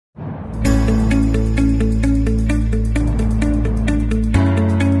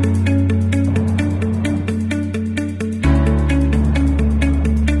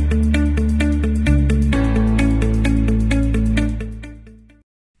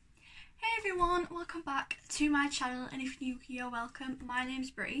everyone, welcome back to my channel, and if you're new here, welcome. My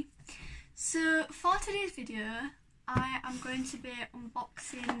name's Brie. So for today's video I am going to be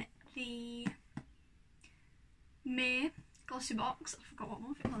unboxing the May Glossybox. I forgot what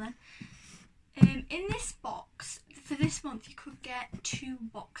month it was then. In this box, for this month you could get two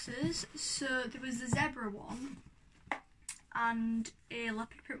boxes. So there was the zebra one and a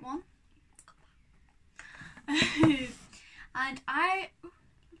leopard print one. And I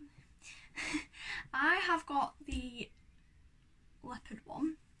have got the leopard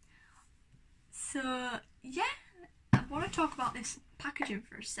one. So yeah, I want to talk about this packaging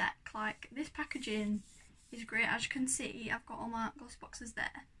for a sec. Like, this packaging is great. As you can see, I've got all my Glossyboxes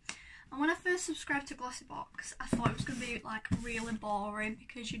there. And when I first subscribed to Glossybox, I thought it was going to be like really boring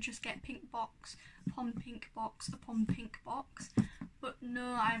because you just get pink box upon pink box upon pink box. But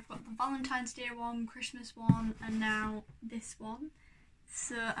no, I've got the Valentine's Day one, Christmas one, and now this one.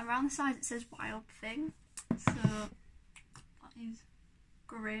 So around the side it says Wild Thing. So that is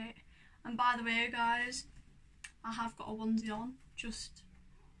great. And by the way, guys, I have got a onesie on. Just,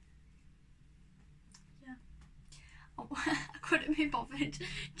 yeah. I couldn't be bothered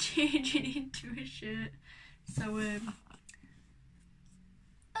changing into a shirt. So as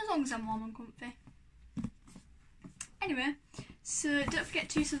long as I'm warm and comfy. Anyway, so don't forget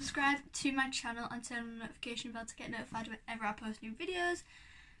to subscribe to my channel and turn on the notification bell to get notified whenever I post new videos.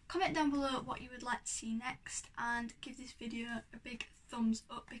 Comment down below what you would like to see next and give this video a big thumbs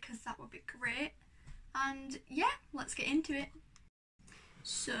up because that would be great. And yeah, let's get into it.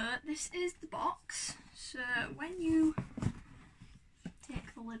 So this is the box. So when you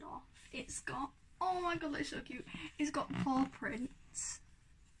take the lid off, it's got, oh my god, that's so cute, it's got paw prints.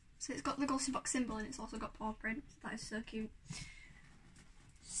 So it's got the Glossybox symbol and it's also got paw prints. That is so cute.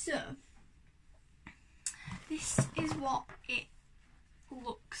 So this is what it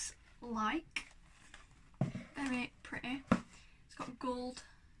looks like. Very pretty. It's got gold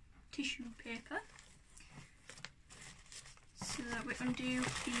tissue paper. So we undo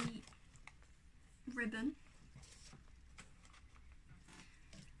the ribbon.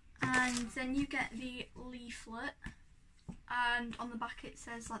 And then you get the leaflet. And on the back it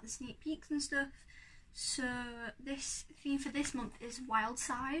says like the sneak peeks and stuff. So this theme for this month is Wild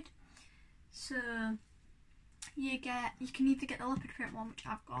Side. So you can either get the leopard print one, which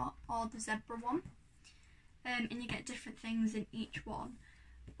I've got, or the zebra one. And you get different things in each one.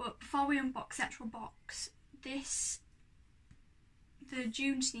 But before we unbox the actual box, the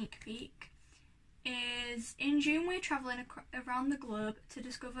June sneak peek is: in June we're travelling around the globe to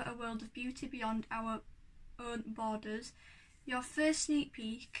discover a world of beauty beyond our own borders. Your first sneak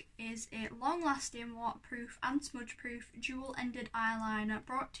peek is a long-lasting, waterproof and smudge-proof dual-ended eyeliner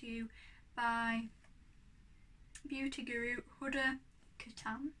brought to you by beauty guru Huda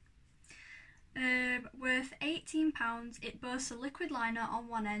Kattan. Worth £18, it boasts a liquid liner on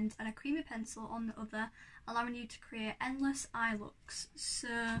one end and a creamy pencil on the other, allowing you to create endless eye looks.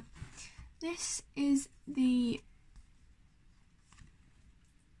 So this is the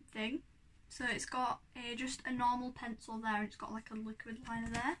thing. So it's got just a normal pencil there, and it's got like a liquid liner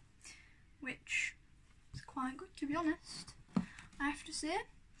there, which is quite good, to be honest, I have to say.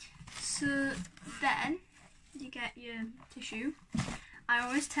 So then you get your tissue. I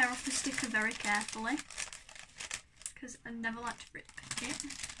always tear off the sticker very carefully because I never like to rip it.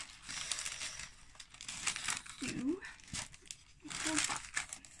 You fold back.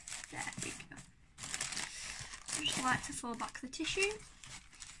 There we go. So I just like to fold back the tissue.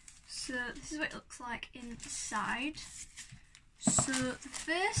 So this is what it looks like inside. So the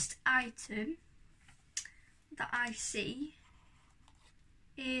first item that I see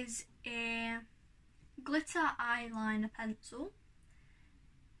is a glitter eyeliner pencil.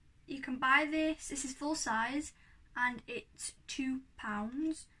 You can buy this is full size and it's £2,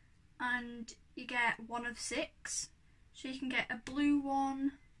 and you get one of 6. So you can get a blue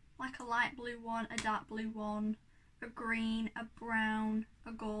one, like a light blue one, a dark blue one, a green, a brown,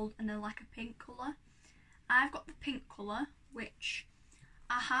 a gold, and then like a pink colour. I've got the pink colour, which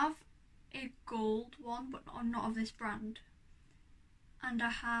I have a gold one, but not of this brand. And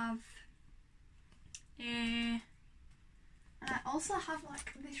I also have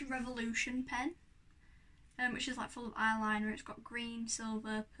like this Revolution pen, which is like full of eyeliner. It's got green,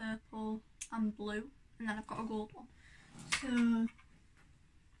 silver, purple, and blue, and then I've got a gold one. So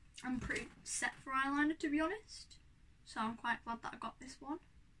I'm pretty set for eyeliner, to be honest. So I'm quite glad that I got this one.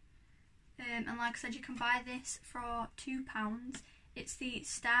 And like I said, you can buy this for £2. It's the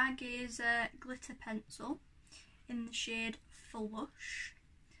Stargazer glitter pencil in the shade Flush.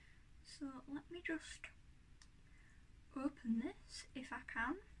 So let me just open this if I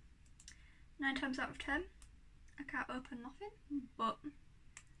can. 9 times out of 10 I can't open nothing, but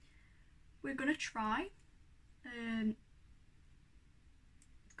we're gonna try.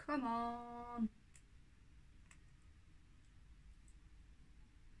 Come on.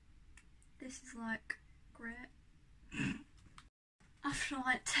 This is like great. After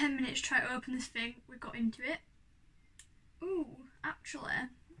like 10 minutes trying to open this thing, we got into it. Ooh, actually,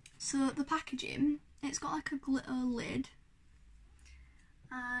 so the packaging, it's got like a glitter lid,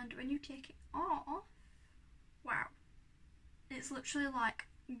 and when you take it off, wow, it's literally like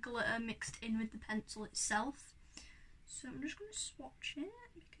glitter mixed in with the pencil itself. So I'm just going to swatch it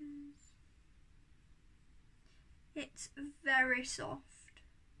because it's very soft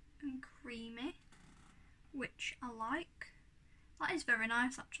and creamy, which I like. That is very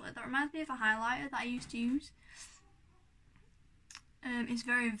nice actually. That reminds me of a highlighter that I used to use. It's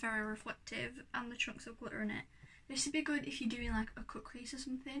very, very reflective, and the chunks of glitter in it. This would be good if you're doing like a cut crease or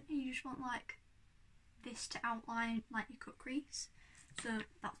something and you just want like this to outline like your cut crease. So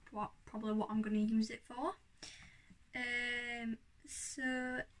that's probably what I'm going to use it for.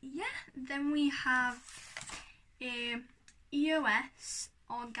 So yeah, then we have a EOS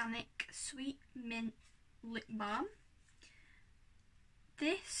Organic Sweet Mint Lip Balm.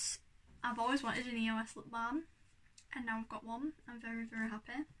 This, I've always wanted an EOS lip balm, and now I've got one. I'm very, very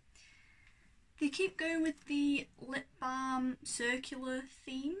happy. They keep going with the lip balm circular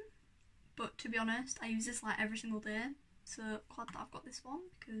theme, but to be honest, I use this like every single day, so glad that I've got this one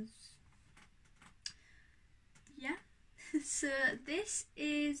because, yeah. So this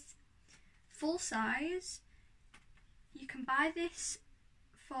is full size. You can buy this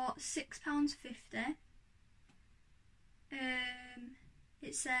for £6.50.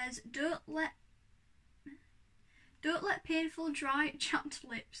 It says, don't let painful, dry, chapped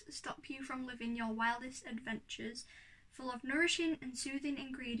lips stop you from living your wildest adventures. Full of nourishing and soothing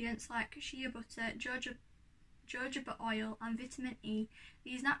ingredients like shea butter, jojoba oil and vitamin E,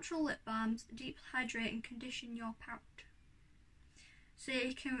 these natural lip balms deep hydrate and condition your palate. So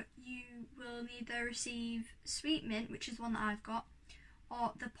you will either receive sweet mint, which is one that I've got,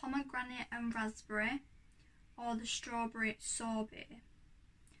 or the pomegranate and raspberry, or the strawberry sorbet.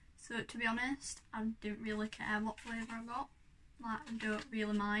 So to be honest, I didn't really care what flavour I got. Like, I don't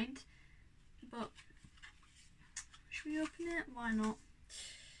really mind. But should we open it? Why not?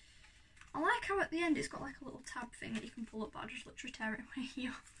 I like how at the end it's got like a little tab thing that you can pull up, but I just literally tear it away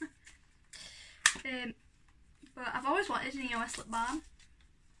here. But I've always wanted an EOS lip balm,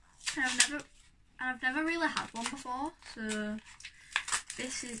 and I've never really had one before, so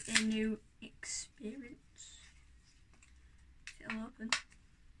this is a new experience. It'll open.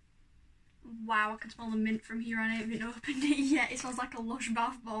 Wow, I can smell the mint from here. I haven't even opened it yet. It smells like a Lush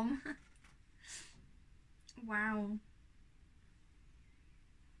bath bomb. Wow.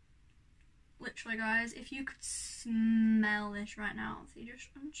 Literally, guys, if you could smell this right now, so you just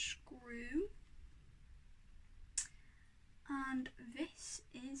unscrew. And this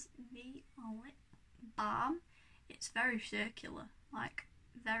is the lip balm. It's very circular, like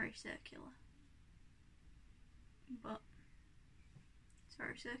very circular. But it's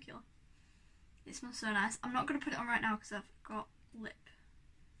very circular. It smells so nice. I'm not going to put it on right now because I've got lip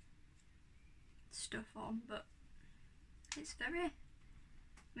stuff on, but it's very,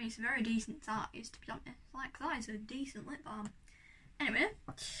 it's a very decent size, to be honest. Like, that is a decent lip balm. Anyway,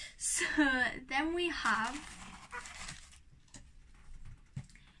 so then we have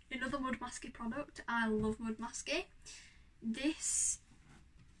another Mud Masky product. I love Mud Masky. This,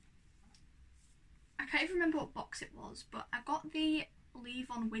 I can't even remember what box it was, but I got the Leave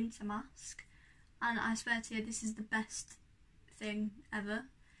On Winter Mask, and I swear to you, this is the best thing ever.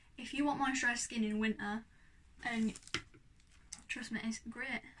 If you want moisturised skin in winter, and trust me, it's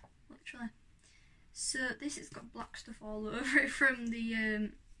great, literally. So this has got black stuff all over it from the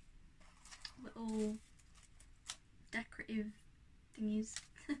little decorative thingies.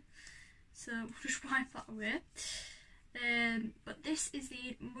 So we'll just wipe that away. But this is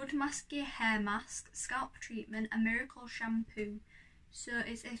the Mud Masky Hair Mask, Scalp Treatment, and Miracle Shampoo. So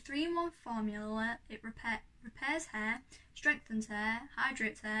it's a 3-in-1 formula. It repairs hair, strengthens hair,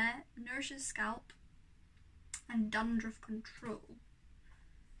 hydrates hair, nourishes scalp, and dandruff control.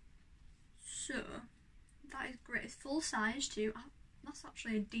 So that is great. It's full size too. That's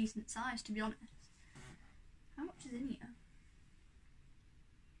actually a decent size, to be honest. How much is in here?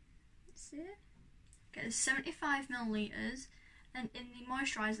 Let's see. Okay, there's 75 millilitres, and in the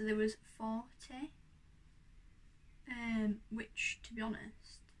moisturiser there was 40. Which, to be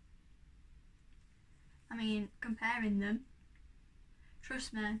honest, I mean, comparing them,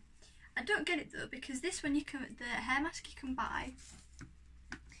 trust me, I don't get it though, because this one, the hair mask you can buy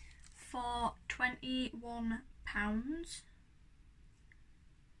for £21.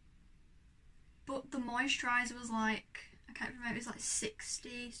 But the moisturiser was like, I can't remember, it was like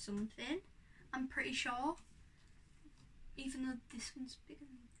 60 something, I'm pretty sure. Even though this one's bigger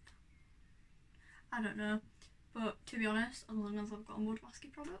than that. I don't know. But to be honest, as long as I've got a mud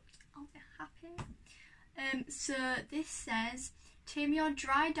masky product, I'll be happy. So this says, tame your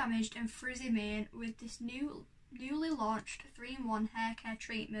dry, damaged and frizzy mane with this newly launched 3-in-1 hair care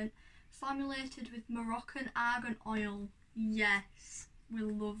treatment formulated with Moroccan argan oil. Yes, we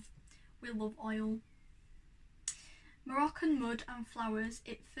love oil. Moroccan mud and flowers.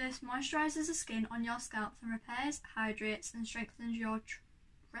 It first moisturises the skin on your scalp and repairs, hydrates and strengthens your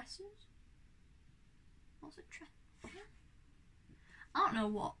tresses. What's a tress? I don't know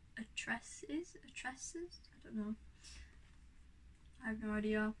what a tress is. A tresses? I don't know. I have no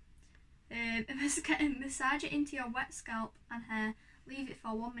idea. Massage it into your wet scalp and hair. Leave it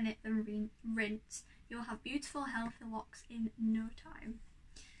for 1 minute, then rinse. You'll have beautiful, healthy locks in no time.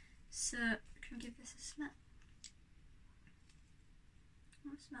 So, can we give this a smell? I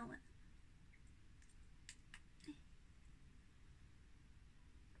want to smell it.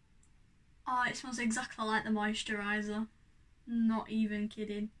 Oh, it smells exactly like the moisturiser. Not even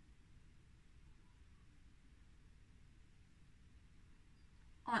kidding.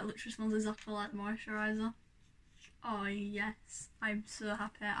 Oh, it literally smells exactly like the moisturiser. Oh yes, I'm so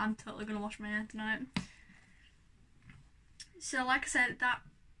happy. I'm totally going to wash my hair tonight. So like I said, that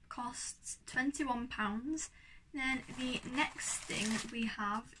costs £21. Then the next thing we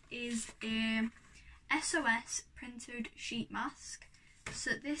have is a SOS printed sheet mask.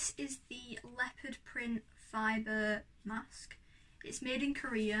 So this is the leopard print fibre mask. It's made in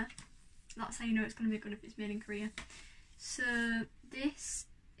Korea. That's how you know it's going to be good if it's made in Korea. So this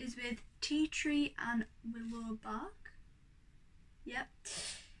is with tea tree and willow bark. Yep.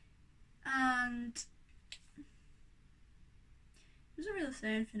 And it doesn't really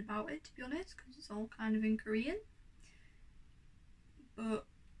say anything about it, to be honest, because it's all kind of in Korean. But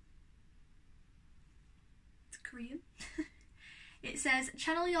it's Korean. It says,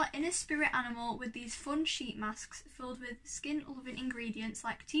 channel your inner spirit animal with these fun sheet masks filled with skin-loving ingredients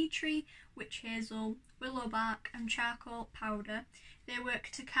like tea tree, witch hazel, willow bark and charcoal powder. They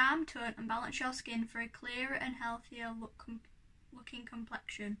work to calm, tone and balance your skin for a clearer and healthier looking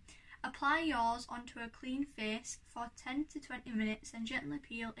complexion. Apply yours onto a clean face for 10 to 20 minutes and gently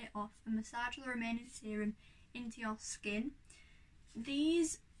peel it off and massage the remaining serum into your skin.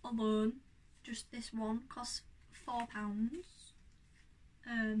 These alone, just this one, costs £4.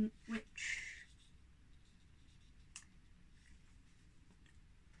 Which,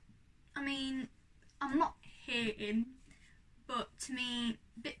 I mean, I'm not hating, but to me,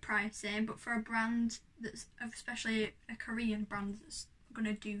 a bit pricey, but for a brand that's, especially a Korean brand that's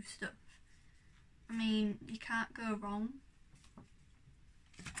gonna do stuff, I mean, you can't go wrong.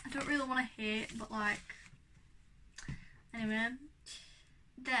 I don't really want to hate, but like, anyway.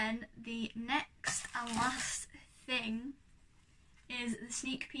 Then the next and last thing is the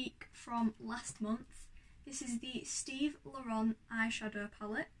sneak peek from last month. This is the Steve Laurent eyeshadow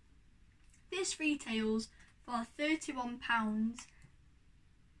palette. This retails for £31 and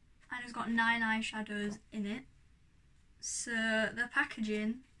it's got 9 eyeshadows in it. So the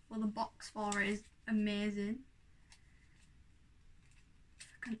packaging, well, the box for it is amazing. If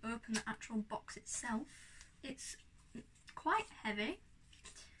I can open the actual box itself, it's quite heavy,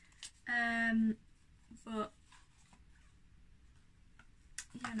 but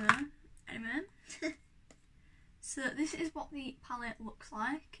you know, anyway. So this is what the palette looks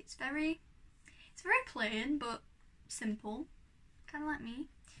like. It's very plain but simple, kind of like me.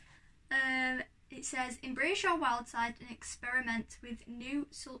 It says, embrace your wild side and experiment with new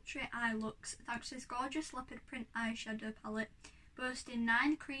sultry eye looks thanks to this gorgeous leopard print eyeshadow palette boasting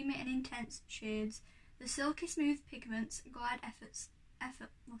 9 creamy and intense shades. The silky smooth pigments glide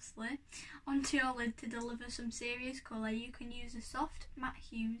effortlessly onto your lid to deliver some serious colour. You can use the soft matte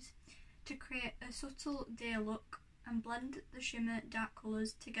hues to create a subtle day look and blend the shimmer dark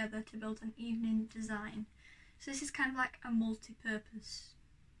colours together to build an evening design. So this is kind of like a multi-purpose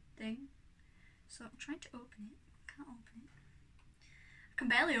thing. So I'm trying to open it. I can't open it. I can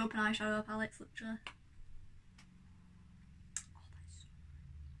barely open eyeshadow palettes, literally. Oh, that's so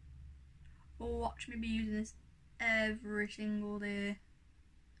nice. Oh, watch me be using this every single day.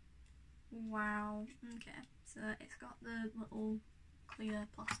 Wow. Okay, so it's got the little clear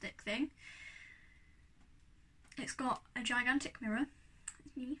plastic thing. It's got a gigantic mirror.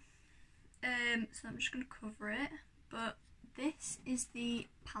 It's me. So I'm just going to cover it. But this is the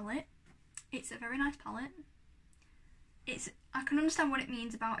palette. It's a very nice palette. I can understand what it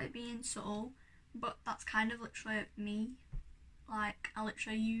means about it being subtle, but that's kind of literally me. Like, I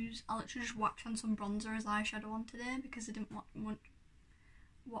literally just whacked on some bronzer as eyeshadow on today because I didn't want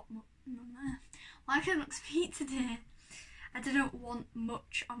I couldn't speak today. I didn't want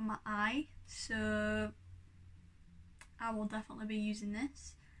much on my eye, so I will definitely be using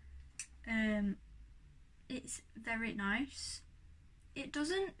this. It's very nice. It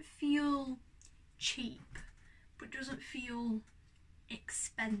doesn't feel cheap, but doesn't feel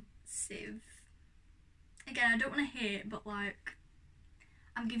expensive. Again, I don't want to hate, but like,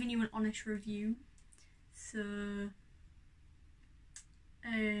 I'm giving you an honest review. So,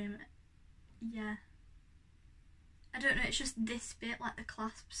 yeah. I don't know, it's just this bit, like the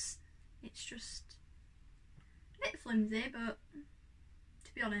clasps, it's just a bit flimsy, but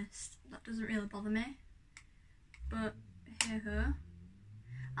to be honest, that doesn't really bother me. But, hey-ho.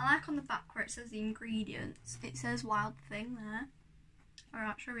 I like on the back where it says the ingredients, it says Wild Thing there. I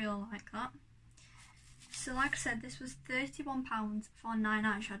actually really like that. So like I said, this was £31 for 9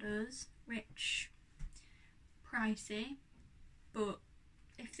 eyeshadows, which, pricey, but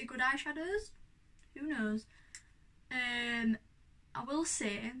if they're good eyeshadows, who knows. I will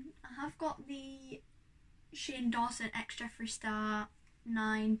say, I have got the Shane Dawson X Jeffree Star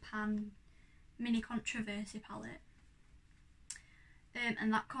 9 pan mini controversy palette,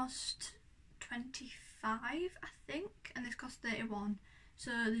 and that cost £25 I think, and this cost £31,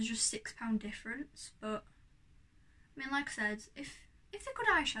 so there's just £6 difference. But I mean, like I said, if they're good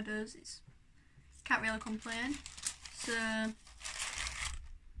eyeshadows, can't really complain. So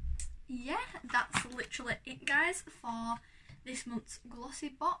yeah, that's literally it, guys, for this month's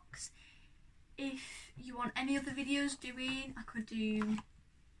Glossybox. If you want any other videos doing, I could do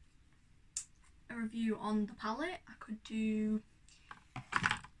a review on the palette, I could do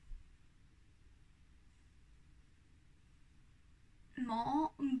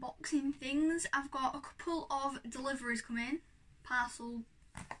more unboxing things. I've got a couple of deliveries coming, parcel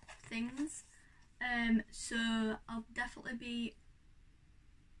things, so I'll definitely be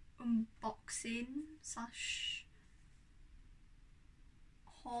unboxing slash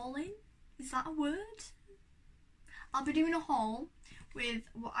hauling, is that a word? I'll be doing a haul with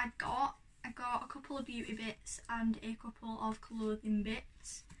what I got. I got a couple of beauty bits and a couple of clothing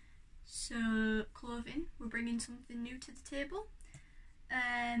bits. So clothing, we're bringing something new to the table.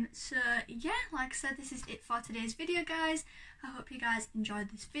 So yeah, like I said, this is it for today's video, guys. I hope you guys enjoyed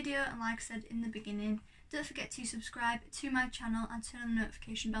this video, and like I said in the beginning, don't forget to subscribe to my channel and turn on the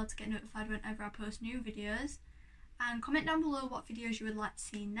notification bell to get notified whenever I post new videos. And comment down below what videos you would like to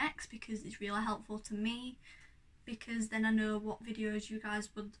see next, because it's really helpful to me, because then I know what videos you guys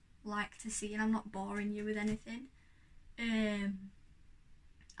would like to see and I'm not boring you with anything. And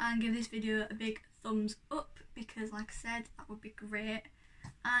give this video a big thumbs up, because like I said, that would be great.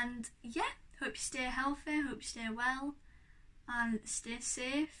 And yeah, hope you stay healthy, hope you stay well, and stay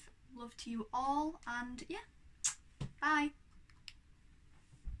safe. Love to you all, and yeah, bye.